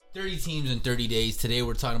30 teams in 30 days. Today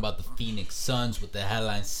we're talking about the Phoenix Suns with the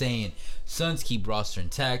headline saying Suns keep roster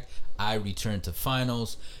intact. I return to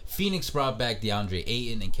finals. Phoenix brought back DeAndre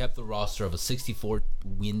Ayton and kept the roster of a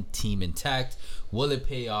 64-win team intact. Will it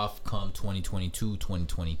pay off come 2022,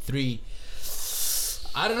 2023?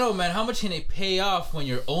 I don't know, man. How much can it pay off when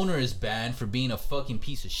your owner is banned for being a fucking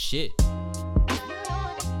piece of shit?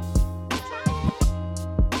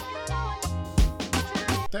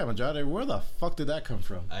 Damn, Andrade, where the fuck did that come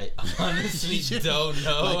from? I honestly don't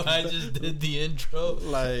know. I just did the intro,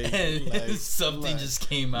 and something just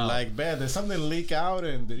came out. Like, man, did something leak out?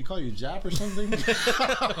 And did he call you Jap or something?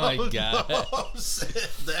 Oh my god! Oh, shit,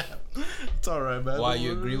 damn. It's all right, man. Why,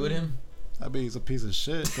 you agree with him? I mean, he's a piece of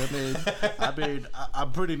shit.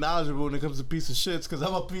 I'm pretty knowledgeable when it comes to piece of shits because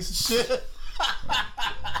I'm a piece of shit.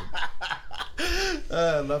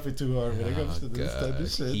 I love it too hard when it comes to this type of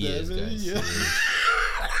shit. He is, guys. Yeah.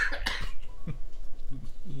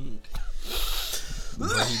 But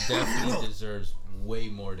he definitely deserves way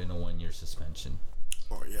more than a 1-year suspension.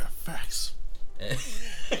 Oh yeah, facts.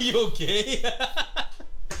 You okay?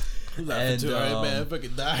 Laughing too hard, man.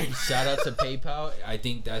 Fucking dying. Shout out to PayPal. I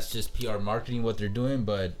think that's just PR marketing what they're doing,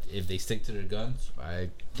 but if they stick to their guns, I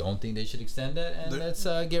don't think they should extend that. And let's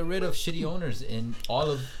get rid of shitty owners in all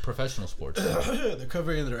of professional sports. They're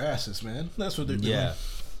covering their asses, man. That's what they're doing. Yeah.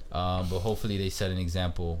 But hopefully they set an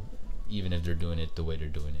example, even if they're doing it the way they're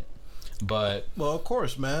doing it. But well, of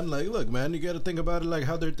course, man. Like, look, man, you got to think about it like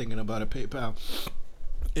how they're thinking about it. PayPal.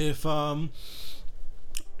 If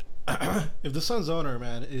if the Suns owner,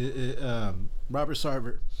 man, Robert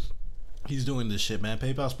Sarver, he's doing this shit, man.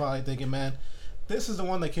 PayPal's probably thinking, man, this is the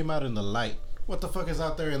one that came out in the light. What the fuck is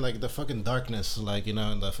out there in like the fucking darkness, like, you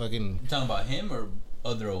know, in the fucking. You talking about him or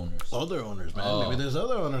other owners? Other owners, man. Maybe there's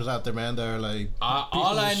other owners out there, man, that are like.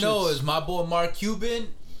 All I know is my boy Mark Cuban.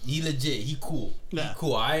 He legit. He cool. Yeah. He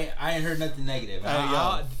cool. I ain't heard nothing negative.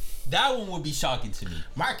 That one would be shocking to me.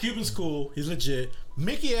 Mark Cuban's cool. He's legit.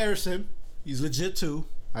 Mickey Harrison, he's legit too.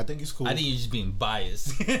 I think he's cool. I think you're just being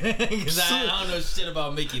biased because I don't know shit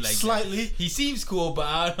about Mickey like slightly. That. He seems cool, but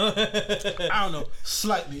I don't know.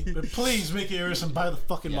 Slightly, but please, Mickey Harrison, buy the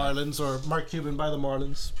fucking Marlins, or Mark Cuban, buy the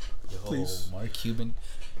Marlins. Please, Mark Cuban.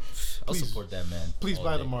 I'll support that man. Please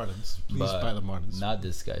buy the Marlins. Please buy the Marlins. Not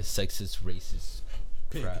this guy. Sexist, racist.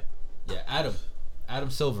 Crap. Yeah, Adam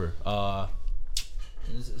Silver.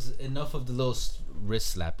 Enough of the little wrist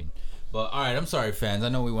slapping. But all right, I'm sorry, fans. I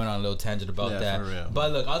know we went on a little tangent about that. For real.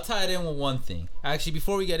 But look, I'll tie it in with one thing. Actually,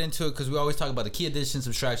 before we get into it, because we always talk about the key additions,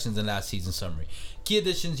 subtractions, and last season summary. Key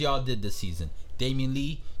additions, y'all did this season: Damian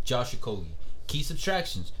Lee, Josh Okogie. Key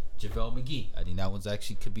subtractions: JaVale McGee. I think that one's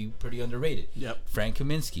actually could be pretty underrated. Yep. Frank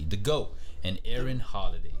Kaminsky, the GOAT, and Aaron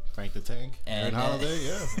Holiday. Frank the Tank. And Aaron Holiday,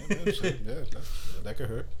 yeah, that could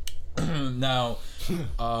hurt. Now,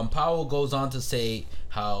 Powell goes on to say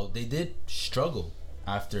how they did struggle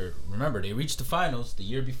after. Remember, they reached the finals the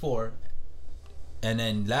year before, and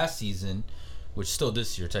then last season, which still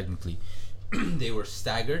this year technically, they were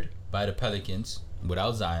staggered by the Pelicans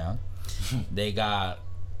without Zion. They got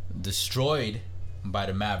destroyed by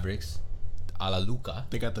the Mavericks, a la Luka.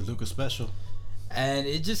 They got the Luka special, and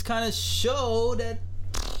it just kind of showed that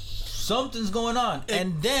something's going on.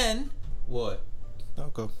 And then what?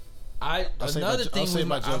 Go. Another thing I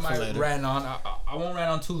might rant on. I won't rant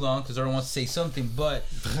on too long because everyone wants to say something. But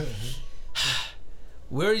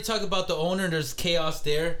we already talked about the owner. There's chaos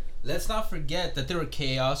there. Let's not forget that there were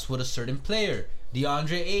chaos with a certain player,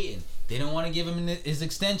 DeAndre Ayton. They didn't want to give him his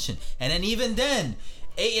extension, and then even then,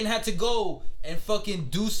 Ayton had to go and fucking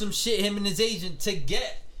do some shit, him and his agent, to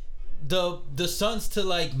get the Suns to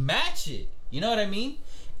like match it. You know what I mean?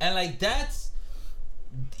 And like that's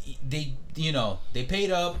they paid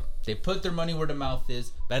up. They put their money where the mouth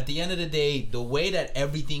is. But at the end of the day, the way that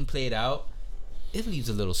everything played out, it leaves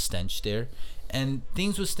a little stench there. And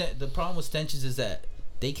things with the problem with stenches is that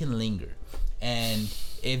they can linger. And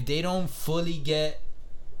if they don't fully get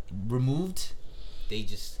removed, they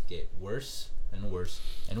just get worse and worse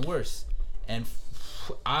and worse. And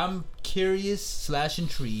I'm curious /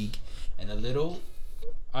 intrigued and a little,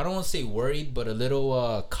 I don't want to say worried, but a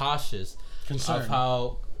little cautious of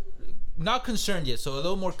how... Not concerned yet, so a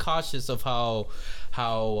little more cautious of how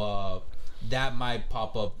that might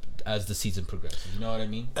pop up as the season progresses. You know what I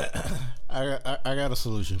mean? I got a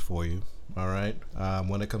solution for you. All right.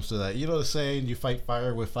 When it comes to that, you know the saying, you fight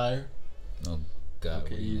fire with fire. Oh God!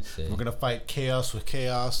 Okay, what are you gonna say? We're gonna fight chaos with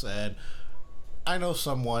chaos, and I know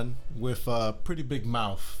someone with a pretty big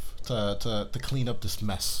mouth to clean up this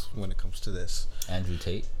mess when it comes to this. Andrew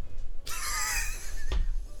Tate.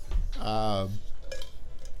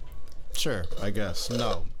 Sure, I guess.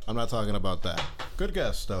 No, I'm not talking about that. Good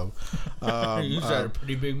guess, though. He's got a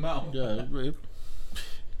pretty big mouth. Yeah,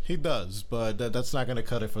 he does, but that's not going to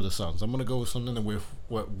cut it for the Suns. I'm going to go with something that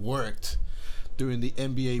what worked during the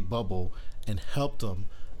NBA bubble and helped them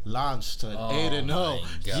launch to 8-0.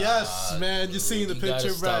 Yes, man, you seen the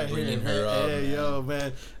picture right here. Hey, yo,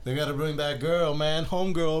 man, they got to bring that girl, man,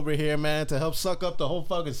 homegirl over here, man, to help suck up the whole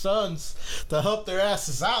fucking Suns, to help their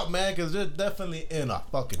asses out, man, because they're definitely in a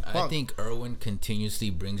fucking funk. I think Erwin continuously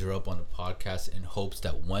brings her up on the podcast in hopes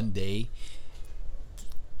that one day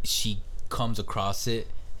she comes across it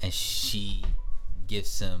and she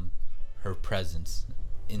gives him her presence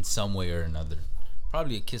in some way or another.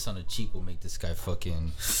 Probably a kiss on the cheek will make this guy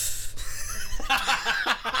fucking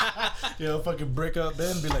fucking break up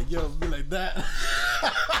then be like, yo, be like that.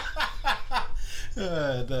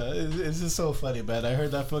 It's just so funny, man. I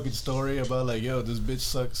heard that fucking story about like, yo, this bitch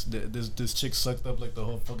sucks. This chick sucked up like the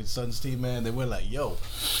whole fucking Suns team, man. They were like, yo,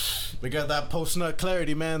 we got that post nut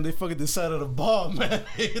clarity, man. They fucking decided to bomb, man.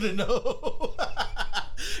 You know.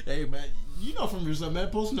 Hey, man. You know from yourself, man.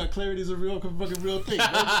 Posting that clarity is a fucking real thing.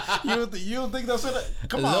 You don't think that's it?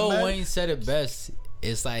 Come on, man. Lil Wayne said it best.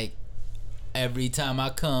 It's like every time I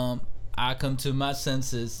come to my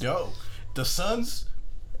senses. Yo, the Suns.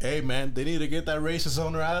 Hey, man, they need to get that racist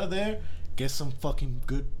owner out of there. Get some fucking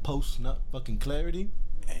good post nut fucking clarity.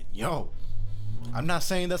 And yo, I'm not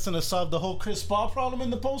saying that's gonna solve the whole Chris Paul problem in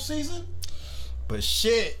the postseason, but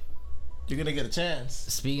shit, you're gonna get a chance.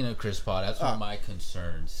 Speaking of Chris Paul, that's one of my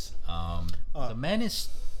concerns. The man is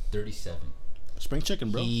 37. Spring chicken,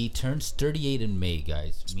 bro. He turns 38 in May,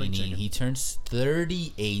 guys. Spring meaning chicken. He turns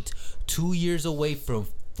 38, 2 years away from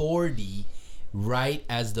 40, right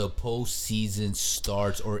as the postseason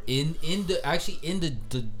starts, or in the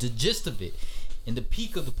gist of it, in the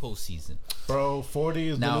peak of the postseason. Bro, 40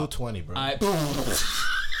 is the new 20, bro.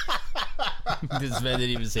 This man didn't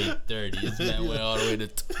even say 30. This man went all the way to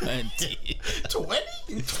 20. 20?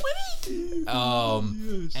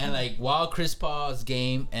 And like, while Chris Paul's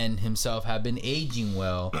game and himself have been aging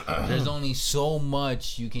well, there's only so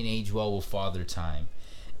much you can age well with Father Time.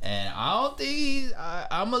 And I don't think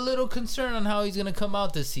I'm a little concerned on how he's gonna come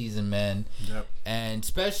out this season, man. Yep. And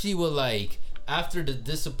especially with like after the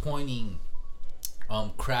disappointing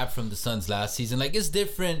crap from the Suns last season. Like, it's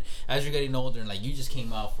different as you're getting older, and like you just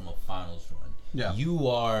came out from a finals run. Yeah. You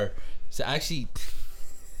are so actually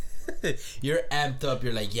you're amped up.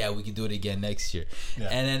 You're like, yeah, we can do it again next year. Yeah.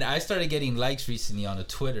 And then I started getting likes recently on a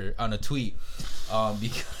tweet,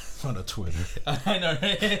 because on a Twitter. I know,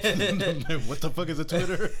 right? What the fuck is a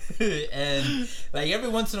Twitter? And like every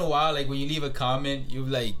once in a while, like when you leave a comment, you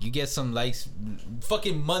get some likes,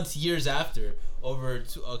 fucking months, years after, over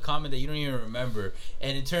a comment that you don't even remember.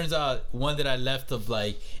 And it turns out one that I left of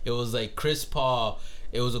like, it was like Chris Paul.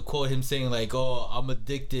 It was a quote, him saying like, "Oh, I'm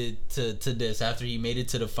addicted to this," after he made it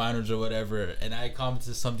to the finals or whatever. And I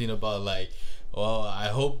commented something about like, "Well, I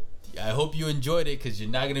hope you enjoyed it, because you're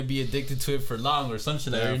not gonna be addicted to it for long," or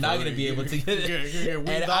something like that. You're not gonna be able to get it.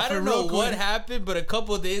 And I don't know what happened, but a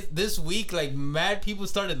couple of days this week, like mad people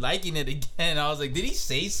started liking it again. I was like, did he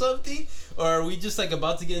say something, or are we just like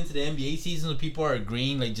about to get into the NBA season where people are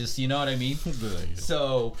agreeing, like, just, you know what I mean?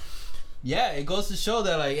 So yeah, it goes to show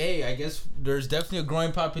that like, hey, I guess there's definitely a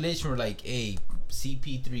growing population where like, hey,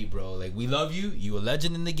 CP3, bro, like, we love you. You a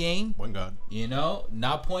legend in the game. Point guard. You know,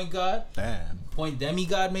 not point guard. Damn. Point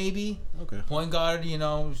demigod, maybe. Okay. Point guard, you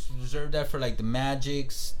know, reserve that for like the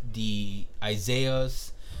Magics, the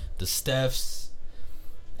Isaiahs, the Stephs,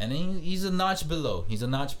 and then he's a notch below.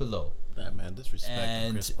 That man, disrespect.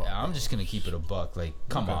 And Chris Paul, I'm just gonna keep it a buck. Like,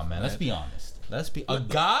 come on, man. Let's be honest. Let's be a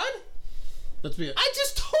god. I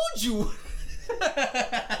just told you.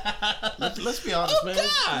 Let's be honest, man.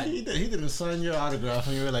 God. He didn't sign your autograph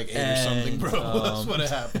when you were like 8 or something, bro. That's what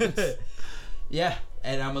happened. Yeah,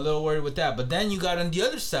 and I'm a little worried with that. But then you got on the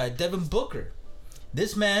other side, Devin Booker.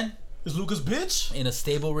 This man is Luka's bitch in a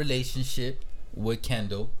stable relationship with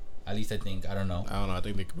Kendall. At least I think. I don't know. I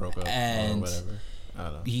think they broke up and or whatever. I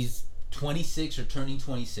don't know. He's 26 or turning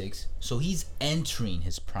 26, so he's entering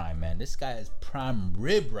his prime, man. This guy is prime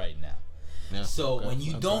rib right now. Yeah, so when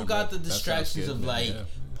you don't got the distractions of like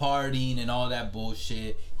partying and all that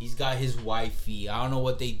bullshit, he's got his wifey. I don't know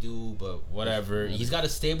what they do, but whatever. He's got a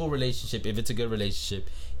stable relationship, if it's a good relationship.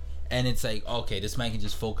 And it's like, okay, this man can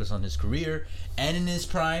just focus on his career and in his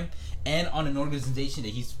prime and on an organization that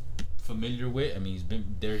he's familiar with. I mean, he's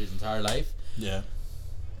been there his entire life. Yeah.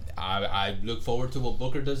 I look forward to what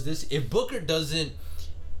Booker does this. If Booker doesn't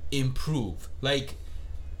improve, like,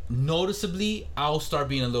 noticeably, I'll start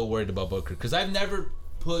being a little worried about Booker, because I've never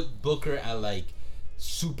put Booker at like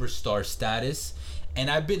superstar status, And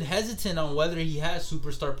I've been hesitant on whether he has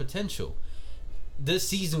superstar potential. This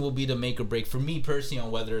season will be the make or break for me personally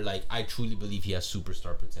on whether like I truly believe he has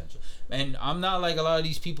superstar potential. And I'm not like a lot of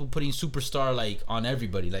these people putting superstar like on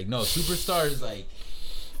everybody. Like no, superstar is like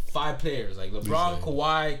 5 players like LeBron,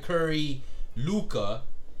 Kawhi, Curry, Luka.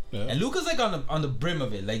 Yeah. And Luka's like on the brim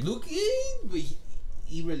of it. Like Luka,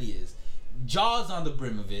 he really is. Jaws on the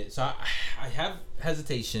brim of it. So I have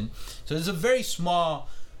hesitation. So there's a very small.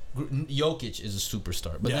 Jokic is a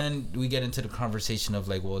superstar, but then we get into the conversation of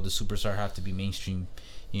like, well, the superstar have to be mainstream,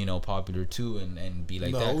 popular too, and be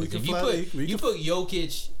like that. If you put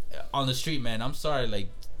Jokic on the street, man, I'm sorry, like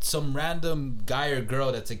some random guy or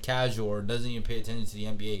girl that's a casual or doesn't even pay attention to the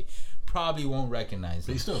NBA probably won't recognize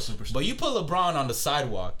him. He's still a superstar. But you put LeBron on the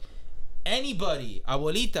sidewalk, anybody,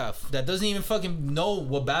 abuelita, that doesn't even fucking know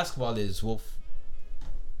what basketball is will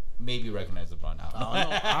maybe recognize LeBron now.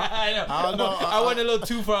 I don't know. I went a little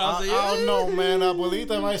too far. I don't know, man.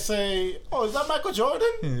 Abuelita might say, "Oh, is that Michael Jordan?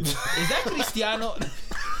 Is that Cristiano?"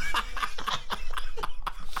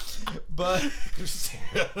 But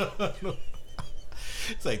Cristiano.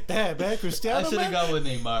 It's like, damn, man, Cristiano. I should have gone with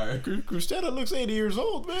Neymar. Cristiano looks 80 years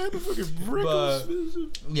old, man. The fucking wrinkles.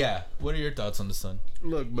 Yeah. What are your thoughts on the Sun?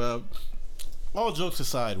 Look, man. All jokes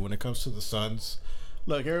aside, when it comes to the Suns,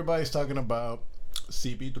 look, everybody's talking about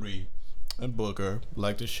CP3 and Booker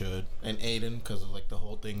like they should, and Aiden because of like the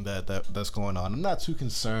whole thing that's going on. I'm not too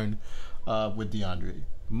concerned with DeAndre.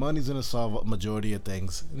 Money's gonna solve a majority of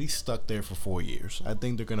things, and he's stuck there for 4 years. I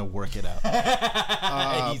think they're gonna work it out.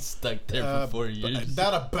 He's stuck there for 4 years.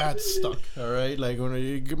 Not a bad stuck, all right. Like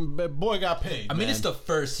when boy got paid. I mean, it's the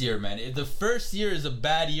first year, man. If the first year is a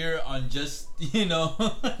bad year on just and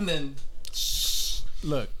then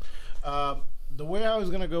look. The way I was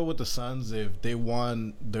gonna go with the Suns, if they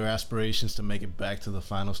want their aspirations to make it back to the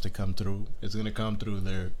finals to come through, it's gonna come through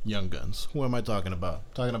their young guns. Who am I talking about?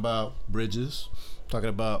 I'm talking about Bridges. I'm talking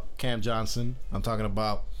about Cam Johnson. I'm talking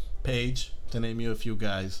about Page, to name you a few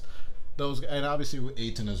guys. Those, and obviously with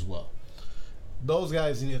Ayton as well. Those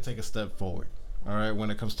guys need to take a step forward. All right, when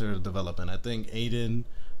it comes to their development, I think Ayton,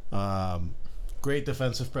 great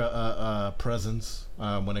defensive presence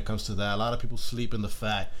when it comes to that. A lot of people sleep in the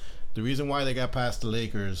fact. The reason why they got past the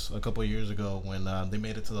Lakers a couple of years ago when they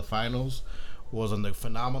made it to the finals was on the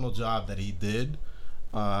phenomenal job that he did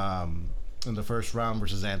in the first round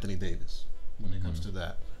versus Anthony Davis when it comes to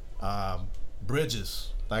that.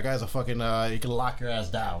 Bridges, that guy's a fucking, he can lock your ass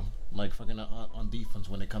down like fucking on defense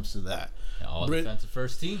when it comes to that. Yeah, all defensive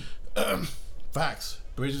first team. Facts.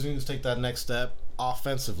 Bridges needs to take that next step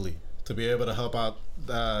offensively to be able to help out.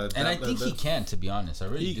 And I think he can, to be honest. I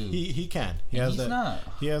really do. He can. He has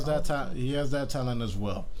that talent as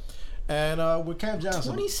well. And with Cam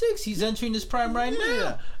Johnson, 26, he's entering his prime right now.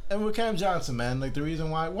 Yeah. And with Cam Johnson, man, like the reason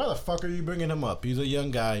why the fuck are you bringing him up? He's a young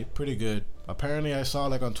guy, pretty good. Apparently, I saw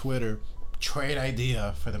like on Twitter, trade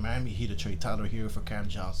idea for the Miami Heat to trade Tyler Hero for Cam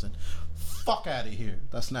Johnson. Fuck out of here.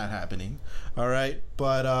 That's not happening. All right,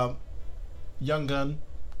 but young gun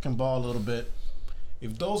can ball a little bit.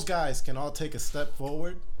 If those guys can all take a step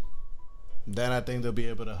forward, then I think they'll be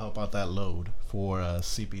able to help out that load for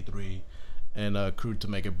CP3 and Crew to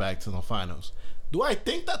make it back to the finals. Do I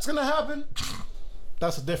think that's gonna happen?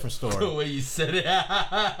 That's a different story. The way you said it.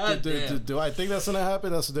 Do I think that's gonna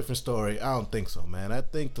happen? That's a different story. I don't think so, man. I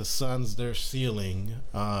think the Suns, their ceiling.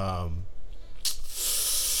 I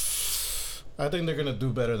think they're gonna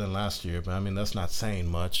do better than last year, but I mean that's not saying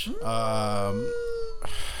much.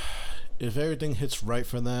 If everything hits right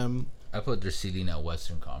for them, I put their ceiling at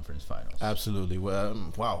Western Conference Finals. Absolutely.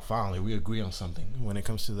 Well, wow, finally we agree on something when it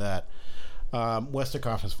comes to that. Western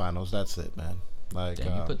Conference Finals, that's it, man. Like,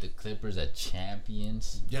 damn, you put the Clippers at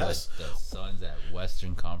champions. Yes. Put the Suns at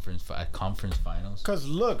Western Conference Finals. Cause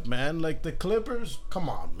look, man, like the Clippers. Come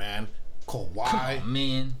on, man. Kawhi,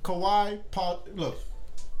 Paul. Look,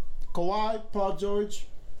 Kawhi, Paul George,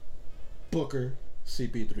 Booker,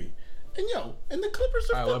 CP3. And the Clippers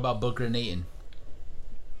are. All right, what about Booker and Ayton?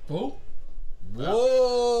 Who?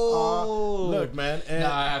 Whoa! Look, man. And,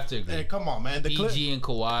 I have to agree. And come on, man. PG and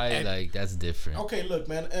Kawhi, like that's different. Okay, look,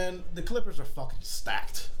 man. And the Clippers are fucking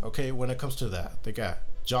stacked. Okay, when it comes to that, they got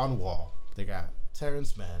John Wall, they got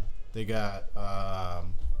Terrence Mann, they got I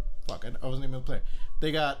wasn't even a player.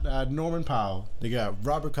 They got Norman Powell, they got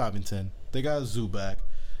Robert Covington, they got Zubac,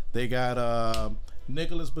 they got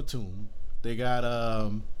Nicholas Batum, they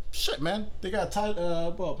got shit, man. They got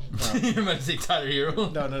Tyler. You're about to say Tyler Hero?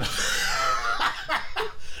 No.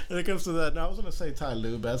 When it comes to that, I was gonna say Ty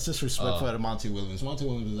Lue, but that's disrespectful to Monty Williams. Monty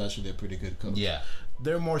Williams is actually a pretty good coach. Yeah,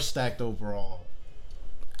 they're more stacked overall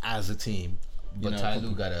as a team. But Ty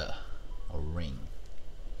Lue got a ring.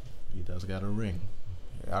 He does got a ring.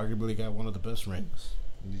 arguably got one of the best rings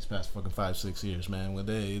in these past fucking 5-6 years, man. When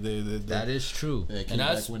they that is true, they came and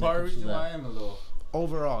that's back when part it of the comes to reason that. why I am a little.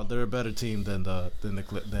 Overall, they're a better team than the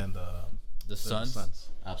Suns.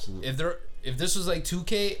 Absolutely. If this was like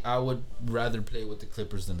 2K, I would rather play with the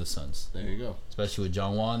Clippers than the Suns. There you go. Especially with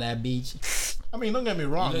John Wall on that beach. I mean, don't get me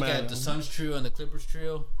wrong, You look man. at the Suns trio and the Clippers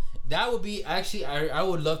trio. That would be actually. I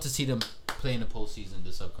would love to see them play in the postseason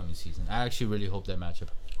this upcoming season. I actually really hope that matchup.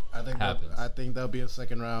 happens. I think that'll be a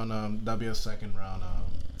second round.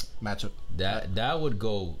 Matchup. That would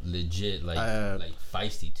go legit like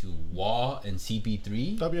feisty too. Wall and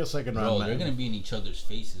CP3. That'll be a second Bro, round. they're gonna be in each other's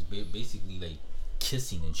faces, basically like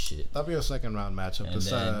kissing and shit. That'll be a second round matchup.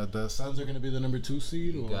 And The Suns are gonna be the number 2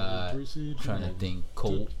 seed or got 3 seed. Trying to think,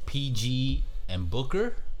 PG and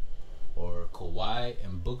Booker, or Kawhi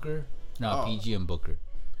and Booker. No, PG and Booker.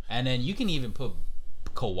 And then you can even put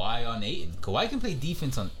Kawhi on Ayton. Kawhi can play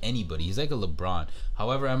defense on anybody. He's like a LeBron.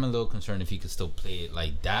 However, I'm a little concerned if he could still play it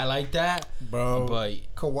like that, bro. But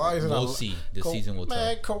Kawhi's we'll see. This season will tell.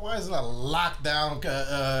 Man, Kawhi's in a lockdown.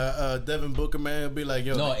 Devin Booker, man, will be like,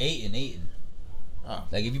 yo. No, Ayton. Oh.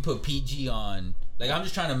 Like if you put PG on, like I'm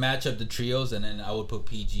just trying to match up the trios, and then I would put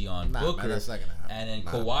PG on Booker, man, that's not gonna happen. and then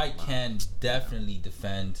Kawhi can definitely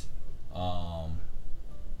defend.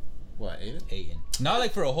 What, Ayton? Not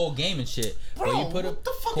like for a whole game and shit. Bro, but you put what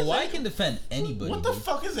the fuck Kawhi is can defend anybody. What the dude.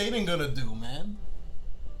 fuck is Ayton gonna do, man?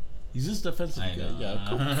 He's just defensive I guy. know. Yeah,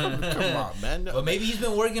 come on, man. But maybe he's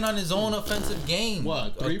been working on his own offensive game.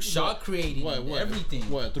 What? Shot creating, everything.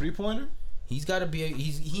 What, 3-pointer? He's got to be.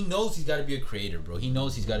 He knows he's got to be a creator, bro. He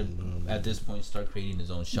knows he's got to at this point start creating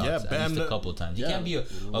his own shots at least a couple times. He can't be a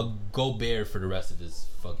Gobert for the rest of his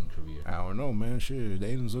fucking career. I don't know, man. Shit,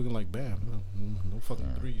 Ayton's looking like Bam. No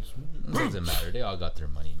fucking threes. It doesn't matter. They all got their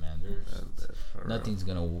money, man. Nothing's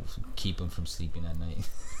gonna keep him from sleeping at night.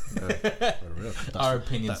 For real. Our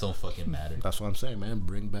opinions don't fucking matter. That's what I'm saying, man.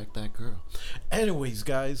 Bring back that girl. Anyways,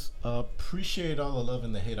 guys, appreciate all the love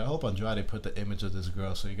and the hate. I hope Andrade put the image of this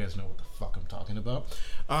girl so you guys know what the fuck I'm talking about.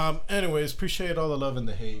 Anyways, appreciate all the love and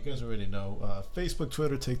the hate. You guys already know. Facebook,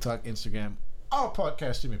 Twitter, TikTok, Instagram, all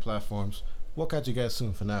podcast streaming platforms. We'll catch you guys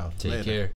soon. For now, Take care.